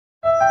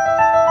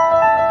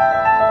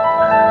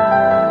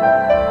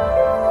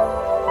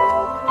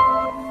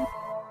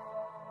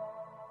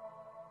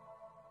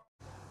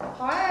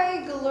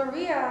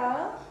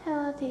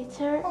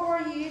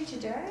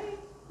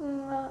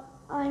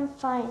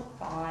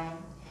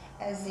everyone.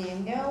 As you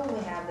know, we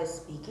have a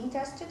speaking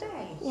test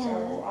today. Yes.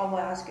 So I will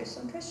ask you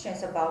some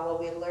questions about what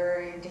we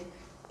learned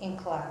in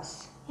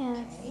class. Yes.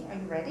 Okay, are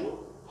you ready?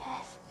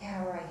 Yes.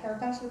 Yeah, all right. Here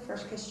comes the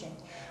first question.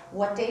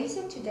 What day is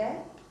it today?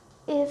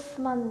 It's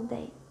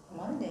Monday.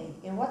 Monday.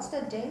 And what's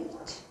the date?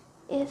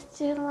 It's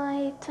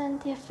July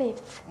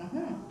 25th.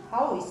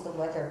 How is the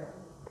weather?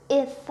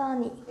 It's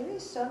sunny. It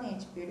is sunny.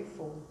 It's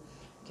beautiful.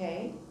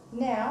 Okay.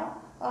 Now,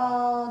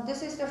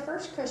 this is the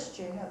first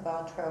question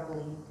about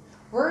traveling.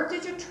 Where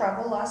did you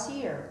travel last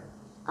year?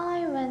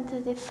 I went to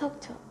the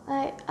Sokcho.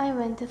 I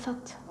went to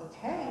Sokcho.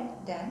 Okay,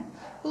 then,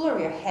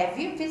 Gloria, have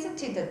you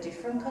visited a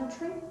different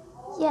country?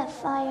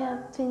 Yes, I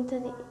have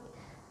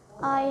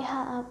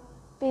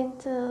been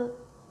to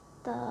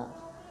the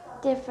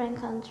different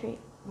country.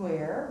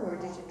 Where? Where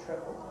did you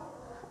travel?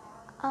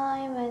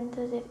 I went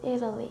to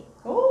Italy.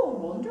 Oh,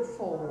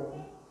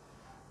 wonderful.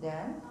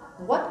 Then,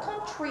 what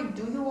country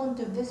do you want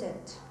to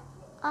visit?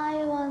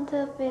 I want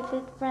to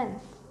visit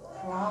France.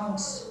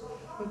 France.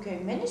 Okay,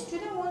 many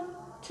students want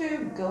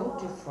to go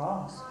to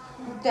France.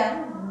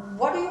 Then,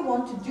 what do you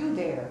want to do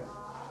there?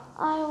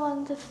 I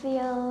want to see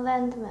a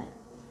landmark.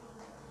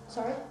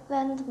 Sorry?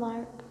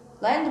 Landmark.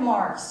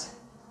 Landmarks.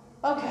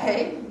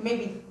 Okay,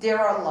 maybe there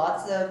are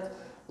lots of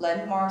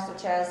landmarks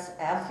such as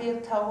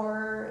Eiffel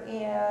Tower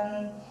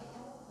and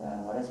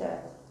what is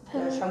that?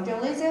 The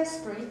Champs-Élysées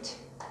Street.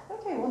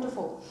 Okay,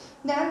 wonderful.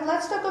 Then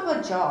let's talk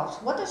about jobs.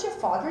 What does your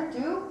father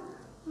do?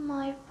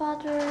 My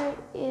father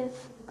is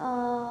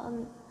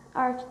an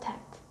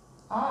architect.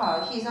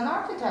 Ah, he's an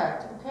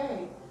architect.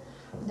 Okay.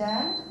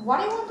 Then what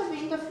do you want to be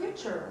in the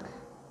future?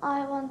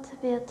 I want to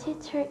be a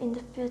teacher in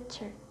the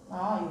future.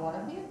 Oh, you want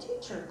to be a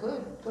teacher.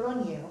 Good. Good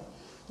on you.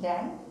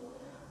 Then,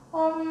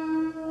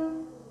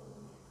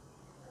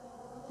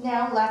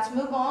 now let's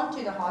move on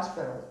to the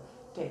hospital.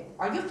 Okay.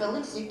 Are you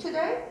feeling sick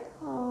today?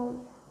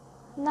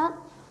 Not.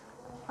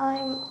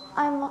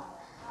 I'm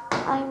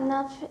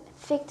not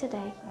sick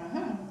today.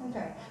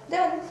 Okay.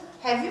 Then,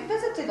 have you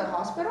visited the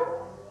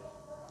hospital?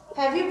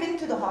 Have you been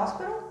to the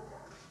hospital?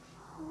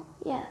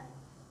 Yeah.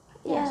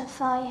 Yes,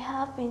 I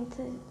have been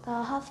to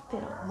the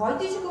hospital. Why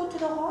did you go to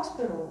the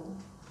hospital?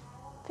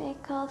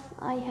 Because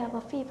I have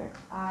a fever.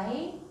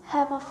 I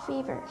Have a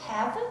fever.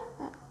 haven't.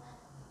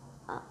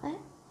 Eh?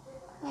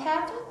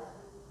 Haven't?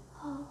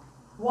 Oh,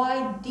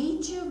 Why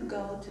did you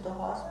go to the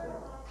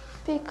hospital?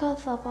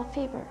 because of a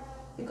fever.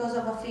 Because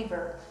of a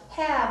fever.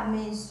 Have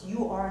means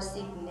you are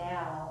sick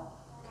now.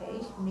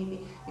 Okay,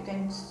 maybe you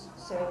can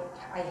say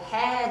I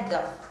had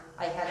a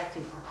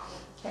fever.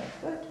 Okay,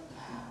 good.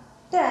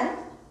 Then,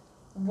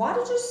 what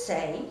did you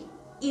say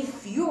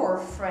if your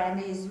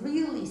friend is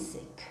really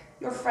sick?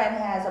 Your friend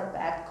has a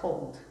bad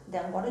cold.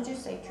 Then what did you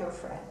say to your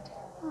friend?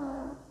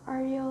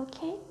 Are you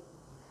okay?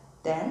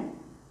 Then,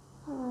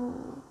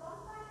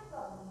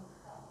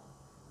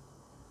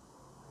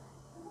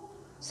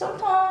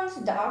 sometimes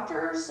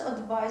doctors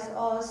advise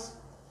us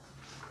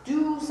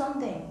do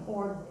something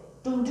or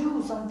don't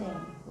do something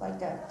like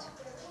that.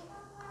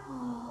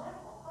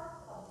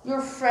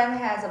 Your friend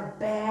has a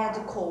bad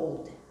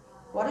cold.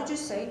 What did you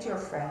say to your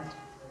friend?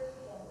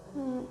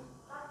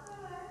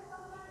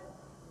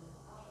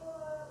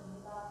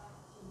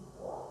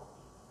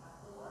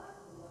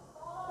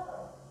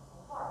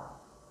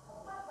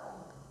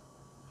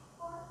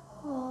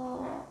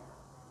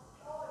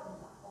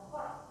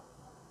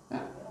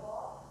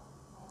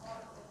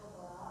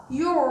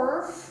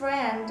 Your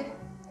friend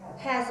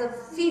has a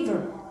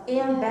fever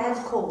and bad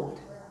cold.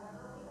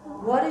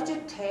 What did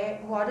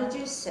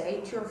you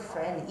say to your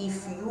friend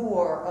if you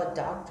were a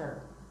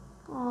doctor?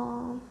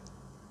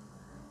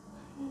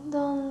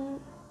 Don't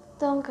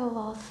go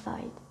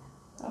outside.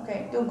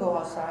 Okay, don't go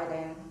outside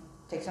and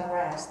take some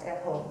rest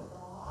at home.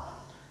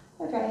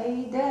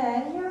 Okay,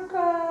 then here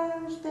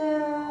comes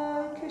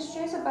the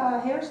questions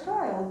about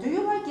hairstyle. Do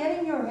you like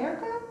getting your hair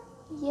cut?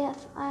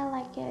 Yes, I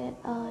like getting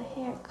a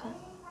haircut.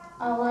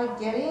 I like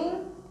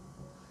getting.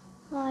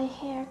 My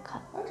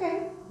haircut.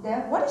 Okay,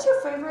 then what is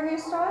your favorite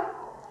hairstyle?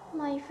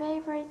 My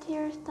favorite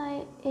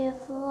hairstyle is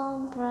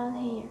long brown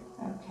hair.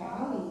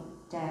 Okay,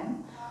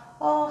 then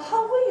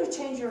how will you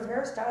change your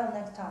hairstyle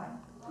next time?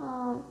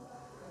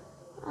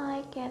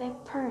 I get it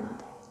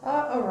permed.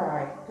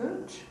 Alright,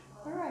 good.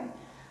 Alright.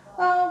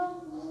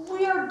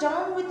 We are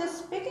done with the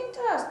speaking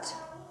test.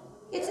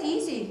 It's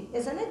easy,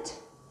 isn't it?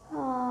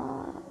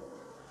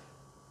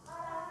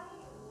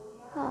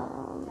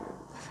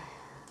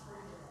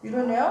 You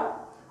don't know?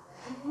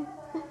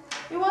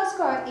 It was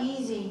quite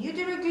easy. You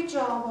did a good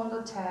job on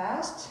the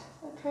test.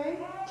 Okay,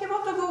 keep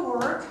up the good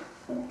work.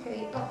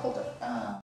 Okay, hold on.